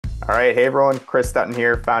All right, hey everyone, Chris Dutton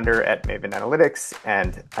here, founder at Maven Analytics,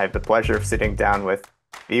 and I have the pleasure of sitting down with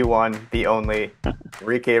the one, the only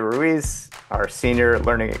Enrique Ruiz, our senior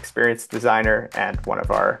learning experience designer and one of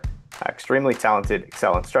our extremely talented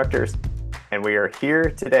Excel instructors. And we are here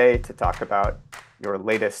today to talk about your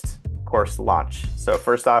latest course launch. So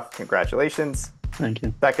first off, congratulations. Thank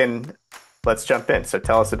you. Second, let's jump in. So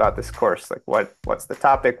tell us about this course. Like what's the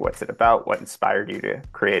topic? What's it about? What inspired you to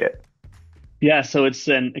create it? Yeah, so it's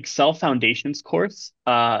an Excel Foundations course.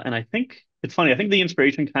 And I think it's funny. I think the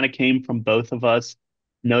inspiration kind of came from both of us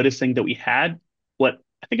noticing that we had what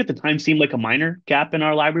I think at the time seemed like a minor gap in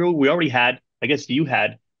our library. We already had, I guess you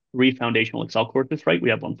had three foundational Excel courses, right?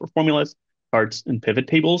 We have one for formulas, charts, and pivot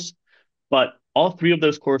tables. But all three of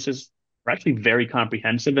those courses are actually very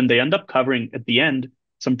comprehensive, and they end up covering at the end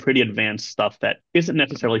some pretty advanced stuff that isn't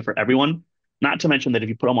necessarily for everyone. Not to mention that if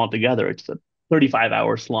you put them all together, it's a 35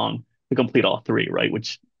 hours long to complete all three, right?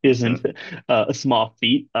 Which isn't a small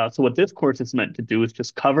feat. So what this course is meant to do is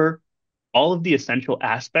just cover all of the essential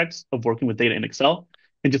aspects of working with data in Excel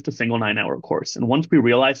in just a single 9-hour course. And once we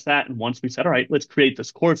realized that, and once we said, all right, let's create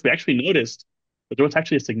this course, we actually noticed that there was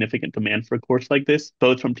actually a significant demand for a course like this,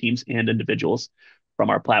 both from teams and individuals from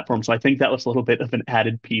our platform. So I think that was a little bit of an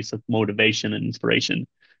added piece of motivation and inspiration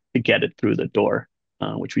to get it through the door,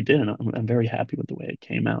 which we did. And I'm very happy with the way it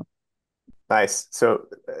came out. Nice. So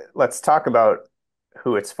let's talk about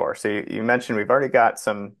who it's for. So you mentioned we've already got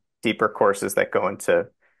some deeper courses that go into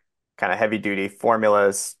kind of heavy duty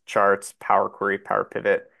formulas, charts, Power Query, Power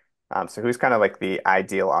Pivot. So who's kind of like the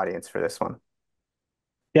ideal audience for this one?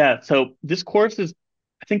 Yeah, so this course is,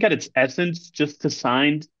 I think, at its essence, just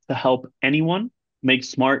designed to help anyone make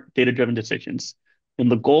smart data-driven decisions.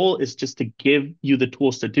 And the goal is just to give you the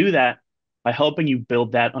tools to do that by helping you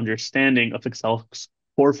build that understanding of Excel's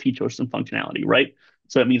core features and functionality, right?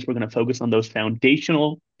 So that means we're going to focus on those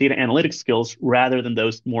foundational data analytics skills rather than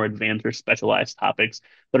those more advanced or specialized topics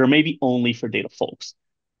that are maybe only for data folks,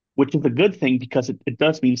 which is a good thing because it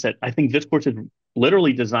does mean that I think this course is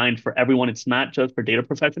literally designed for everyone. It's not just for data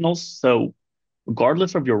professionals. So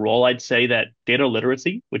regardless of your role, I'd say that data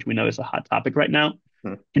literacy, which we know is a hot topic right now,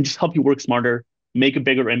 Hmm. can just help you work smarter, make a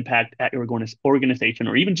bigger impact at your organization,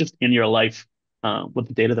 or even just in your life with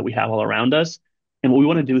the data that we have all around us. And what we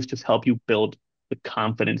want to do is just help you build the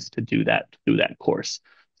confidence to do that through that course.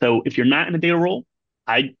 So if you're not in a data role,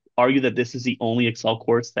 I argue that this is the only Excel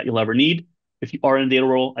course that you'll ever need. If you are in a data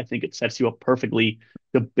role, I think it sets you up perfectly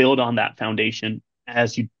to build on that foundation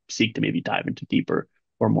as you seek to maybe dive into deeper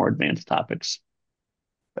or more advanced topics.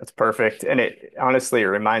 That's perfect. And it honestly, it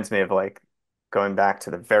reminds me of like going back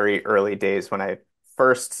to the very early days when I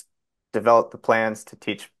first developed the plans to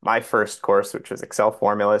teach my first course, which was Excel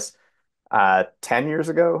formulas, 10 years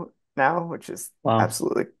ago now, which is Wow.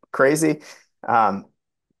 absolutely crazy. Um,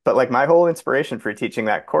 But like my whole inspiration for teaching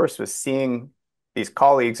that course was seeing these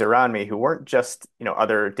colleagues around me who weren't just,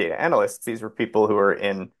 other data analysts. These were people who were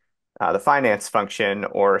in the finance function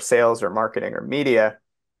or sales or marketing or media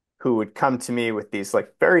who would come to me with these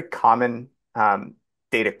like very common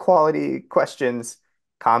data quality questions,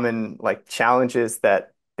 common like challenges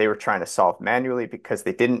that they were trying to solve manually because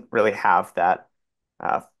they didn't really have that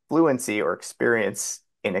uh, fluency or experience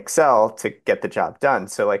in Excel to get the job done.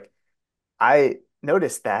 So like I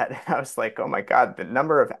noticed that. I was like, oh my God, the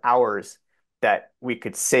number of hours that we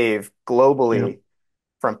could save Yeah. globally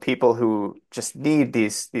from people who just need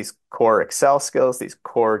these core Excel skills, these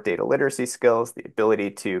core data literacy skills, the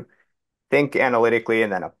ability to think analytically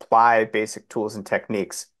and then apply basic tools and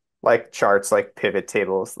techniques like charts, like pivot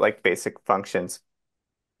tables, like basic functions,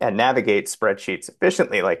 and navigate spreadsheets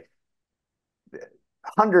efficiently. Like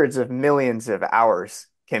hundreds of millions of hours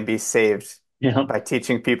can be saved Yeah. by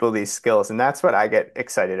teaching people these skills. And that's what I get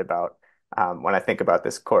excited about when I think about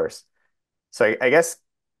this course. So I guess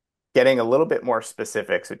getting a little bit more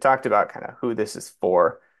specific, so we talked about kind of who this is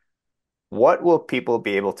for. What will people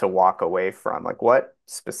be able to walk away from? Like what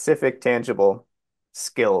specific tangible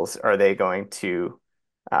skills are they going to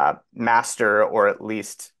master or at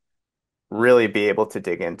least really be able to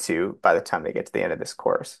dig into by the time they get to the end of this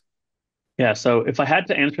course? Yeah. So if I had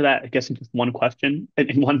to answer that, I guess in just one question,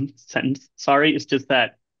 in one sentence, sorry, it's just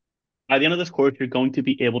that by the end of this course, you're going to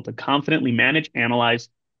be able to confidently manage, analyze,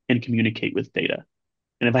 and communicate with data.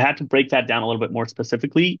 And if I had to break that down a little bit more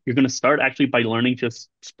specifically, you're going to start actually by learning just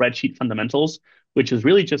spreadsheet fundamentals, which is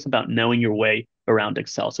really just about knowing your way around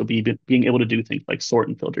Excel. So being able to do things like sort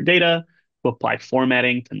and filter data, to apply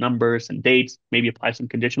formatting to numbers and dates, maybe apply some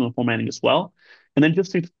conditional formatting as well. And then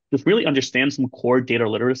just really understand some core data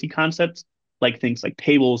literacy concepts, like things like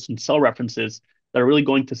tables and cell references that are really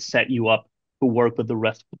going to set you up to work with the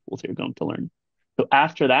rest of the tools that you're going to learn. So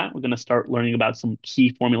after that, we're going to start learning about some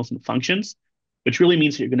key formulas and functions, which really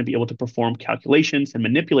means that you're going to be able to perform calculations and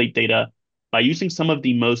manipulate data by using some of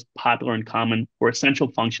the most popular and common or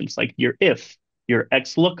essential functions like your if, your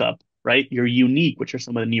XLOOKUP, right? Your unique, which are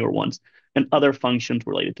some of the newer ones, and other functions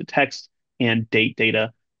related to text and date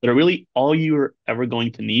data that are really all you're ever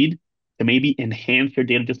going to need to maybe enhance your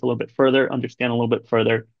data just a little bit further, understand a little bit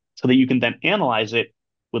further, so that you can then analyze it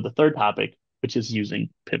with the third topic, which is using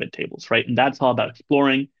pivot tables, right? And that's all about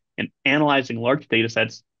exploring and analyzing large data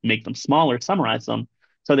sets, make them smaller, summarize them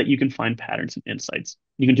so that you can find patterns and insights.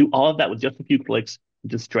 You can do all of that with just a few clicks,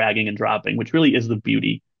 just dragging and dropping, which really is the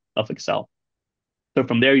beauty of Excel. So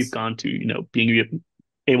from there, you've gone to, being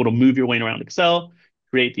able to move your way around Excel,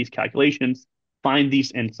 create these calculations, find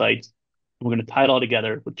these insights. We're going to tie it all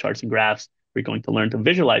together with charts and graphs. We're going to learn to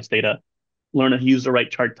visualize data, learn to use the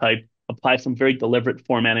right chart type, apply some very deliberate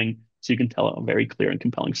formatting so you can tell a very clear and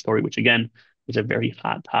compelling story, which again is a very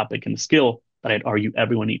hot topic and skill that I'd argue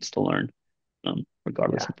everyone needs to learn,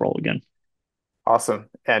 regardless Yeah. of role again. Awesome.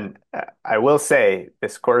 And I will say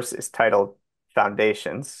this course is titled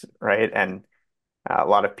Foundations, right? And a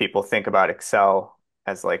lot of people think about Excel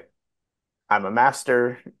as like, I'm a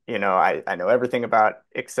master, I know everything about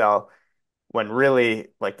Excel, when really,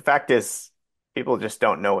 like, the fact is, people just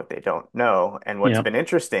don't know what they don't know. And what's Yeah, been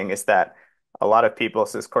interesting is that a lot of people,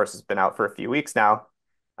 so this course has been out for a few weeks now,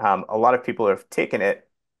 a lot of people have taken it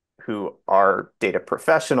who are data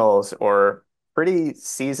professionals or pretty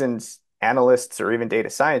seasoned analysts or even data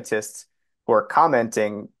scientists who are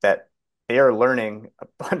commenting that they are learning a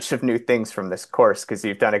bunch of new things from this course because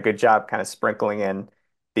you've done a good job kind of sprinkling in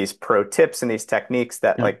these pro tips and these techniques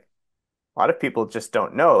that yeah, like a lot of people just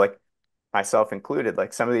don't know, like myself included,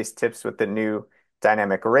 like some of these tips with the new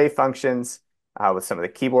dynamic array functions, with some of the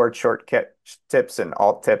keyboard shortcut tips and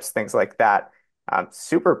alt tips, things like that.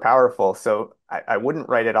 Super powerful. So I wouldn't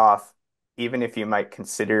write it off, even if you might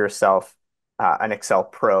consider yourself an Excel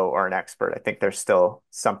pro or an expert. I think there's still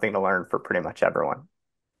something to learn for pretty much everyone.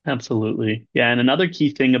 absolutely. Yeah, and another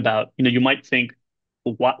key thing about, you might think,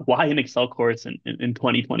 why an Excel course in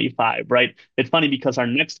 2025, right? It's funny because our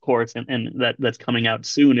next course and that's coming out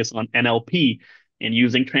soon is on NLP and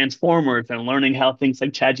using transformers and learning how things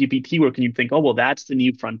like ChatGPT work. And you think, oh, well, that's the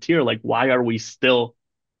new frontier. Like,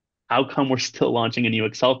 how come we're still launching a new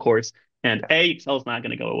Excel course? And Yeah. A, Excel is not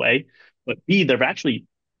going to go away, but B, there have actually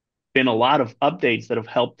been a lot of updates that have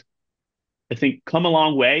helped, I think, come a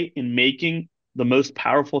long way in making the most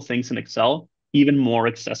powerful things in Excel even more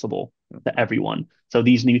accessible to Mhm. everyone. So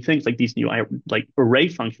these new things, like these new like array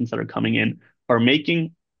functions that are coming in, are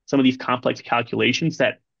making some of these complex calculations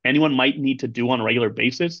that anyone might need to do on a regular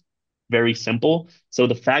basis very simple. So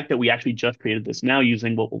the fact that we actually just created this now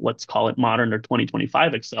using what, let's call it modern or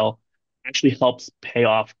 2025 Excel actually helps pay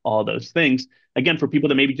off all those things. Again, for people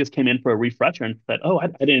that maybe just came in for a refresher and said, oh, I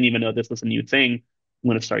didn't even know this was a new thing. I'm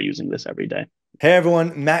going to start using this every day. Hey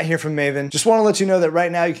everyone, Matt here from Maven. Just want to let you know that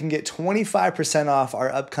right now you can get 25% off our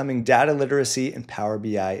upcoming data literacy and Power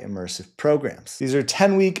BI immersive programs. These are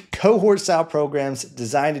 10-week cohort-style programs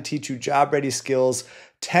designed to teach you job-ready skills,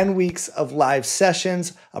 10 weeks of live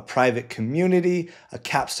sessions, a private community, a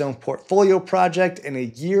capstone portfolio project, and a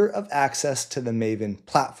year of access to the Maven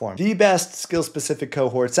platform. The best skill-specific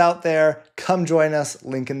cohorts out there. Come join us,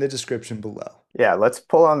 link in the description below. Yeah, let's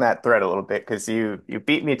pull on that thread a little bit because you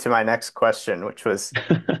beat me to my next question, which was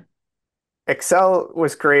Excel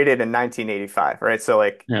was created in 1985, right? So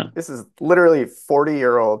like Yeah. this is literally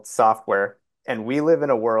 40-year-old software, and we live in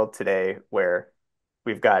a world today where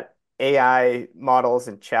we've got AI models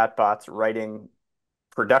and chatbots writing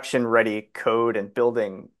production-ready code and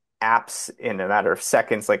building apps in a matter of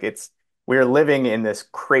seconds. Like we're living in this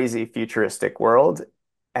crazy futuristic world,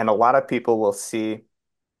 and a lot of people will see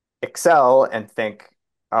Excel and think,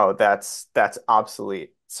 "Oh, that's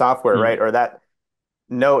obsolete software, Yeah. right?" Or that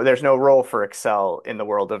no, there's no role for Excel in the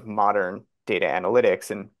world of modern data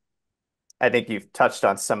analytics. And I think you've touched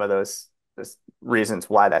on some of those reasons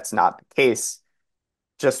why that's not the case,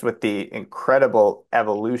 just with the incredible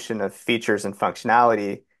evolution of features and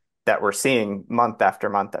functionality that we're seeing month after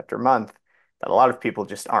month after month that a lot of people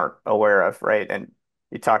just aren't aware of, right? And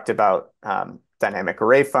you talked about dynamic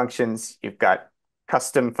array functions. You've got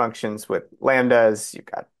custom functions with lambdas. You've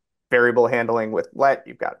got variable handling with let.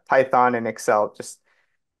 You've got Python and Excel. Just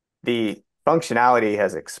the functionality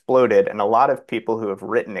has exploded, and a lot of people who have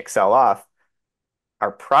written Excel off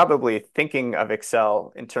are probably thinking of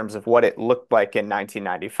Excel in terms of what it looked like in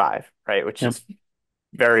 1995, right? Which Yeah. is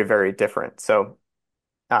very, very different. So,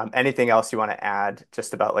 anything else you want to add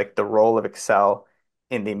just about like the role of Excel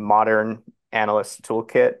in the modern analyst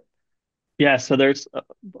toolkit? Yeah, so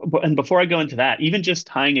and before I go into that, even just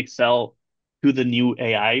tying Excel to the new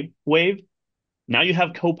AI wave, now you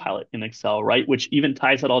have Copilot in Excel, right? Which even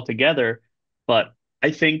ties it all together. But I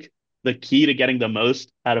think the key to getting the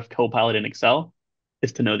most out of Copilot in Excel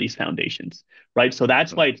is to know these foundations, right? So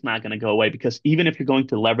that's why it's not going to go away because even if you're going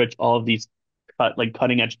to leverage all of these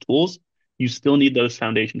cutting edge tools, you still need those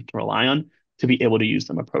foundations to rely on to be able to use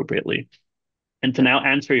them appropriately. And to now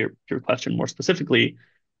answer your question more specifically,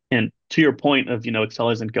 and to your point of, Excel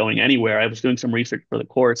isn't going anywhere, I was doing some research for the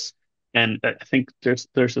course, and I think there's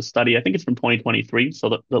a study, I think it's from 2023,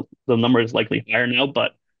 so the number is likely higher now,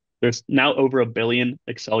 but there's now over a billion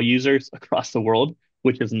Excel users across the world,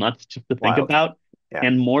 which is nuts just to think Wild. about. Yeah.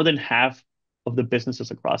 And more than half of the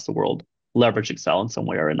businesses across the world leverage Excel in some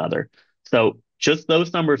way or another. So just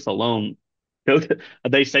those numbers alone go to,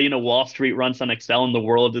 they say, Wall Street runs on Excel and the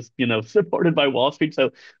world is, supported by Wall Street.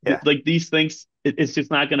 So Yeah. like these things, it's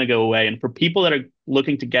just not going to go away. And for people that are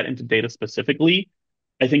looking to get into data specifically,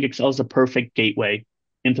 I think Excel is a perfect gateway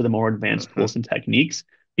into the more advanced Hmm. tools and techniques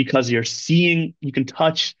because you can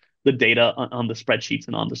touch the data on the spreadsheets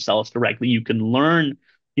and on the cells directly. You can learn,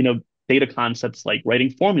 you know, data concepts like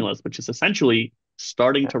writing formulas, which is essentially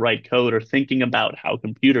starting Yeah. to write code or thinking about how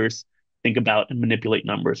computers think about and manipulate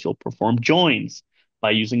numbers. You'll perform joins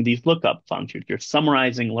by using these lookup functions. You're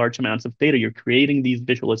summarizing large amounts of data. You're creating these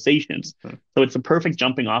visualizations. Hmm. So it's a perfect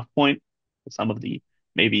jumping off point for some of the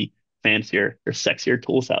maybe fancier or sexier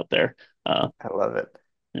tools out there. Uh, I love it.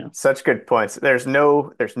 yeah. Such good points. There's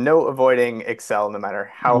no avoiding Excel no matter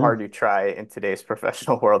how No, hard you try in today's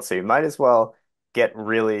professional world. So you might as well get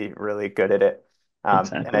really, really good at it. And I,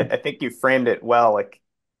 exactly. I think you framed it well, like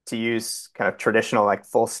to use kind of traditional like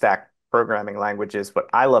full stack programming languages. What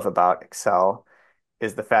I love about Excel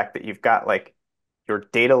is the fact that you've got like your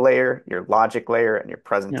data layer, your logic layer, and your Yeah.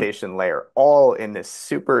 presentation layer all in this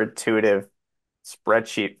super intuitive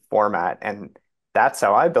spreadsheet format. And that's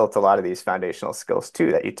how I built a lot of these foundational skills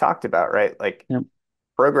too that you talked about, right? Like Yeah.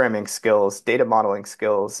 programming skills, data modeling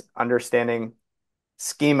skills, understanding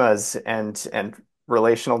schemas and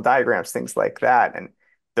relational diagrams, things like that. And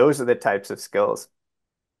those are the types of skills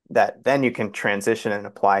that then you can transition and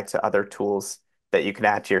apply to other tools that you can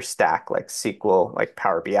add to your stack, like SQL, like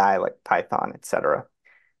Power BI, like Python, etc.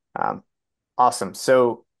 Um, awesome.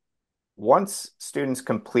 So once students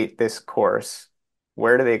complete this course,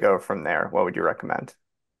 where do they go from there? What would you recommend?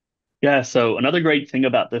 Yeah, so another great thing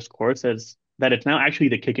about this course is that it's now actually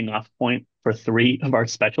the kicking off point for three of our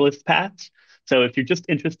specialist paths. So if you're just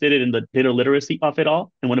interested in the data literacy of it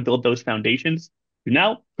all and want to build those foundations, you've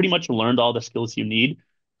now pretty much learned all the skills you need.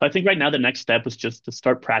 So I think right now the next step is just to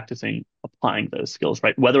start practicing applying those skills,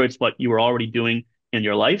 right? Whether it's what you were already doing in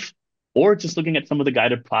your life or just looking at some of the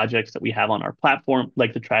guided projects that we have on our platform,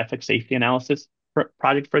 like the traffic safety analysis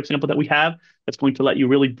project, for example, that we have, that's going to let you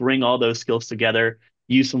really bring all those skills together,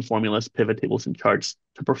 use some formulas, pivot tables, and charts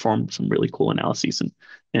to perform some really cool analyses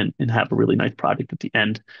and have a really nice project at the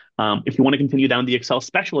end. If you want to continue down the Excel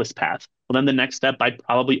specialist path, well, then the next step I'd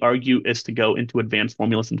probably argue is to go into advanced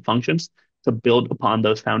formulas and functions to build upon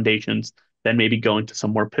those foundations, then maybe go into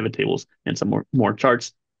some more pivot tables and some more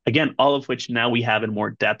charts. Again, all of which now we have in more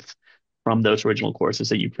depth from those original courses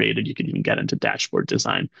that you created. You can even get into dashboard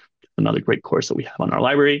design, another great course that we have on our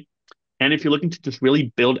library. And if you're looking to just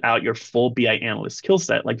really build out your full BI analyst skill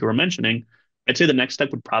set, like you were mentioning, I'd say the next step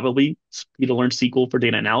would probably be to learn SQL for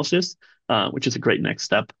data analysis, which is a great next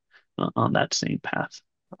step on that same path.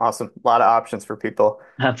 Awesome. A lot of options for people.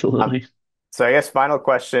 Um, Absolutely. so I guess final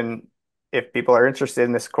question, if people are interested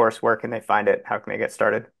in this course, where can they find it? How can they get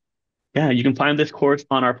started? Yeah, you can find this course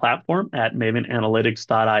on our platform at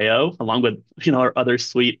mavenanalytics.io, along with our other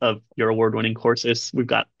suite of your award-winning courses. We've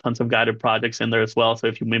got tons of guided projects in there as well. So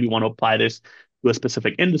if you maybe want to apply this to a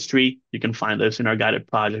specific industry, you can find those in our guided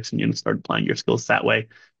projects and you can start applying your skills that way.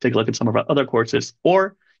 Take a look at some of our other courses,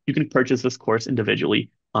 or you can purchase this course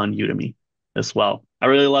individually on Udemy as well. I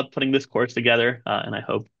really love putting this course together, and I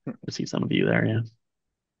hope to see some of you there. Yeah.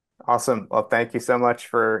 Awesome. Well, thank you so much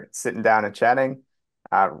for sitting down and chatting.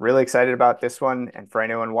 Really excited about this one. And for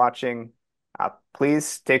anyone watching,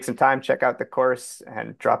 please take some time, check out the course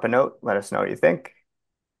and drop a note. Let us know what you think.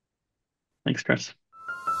 Thanks, Chris.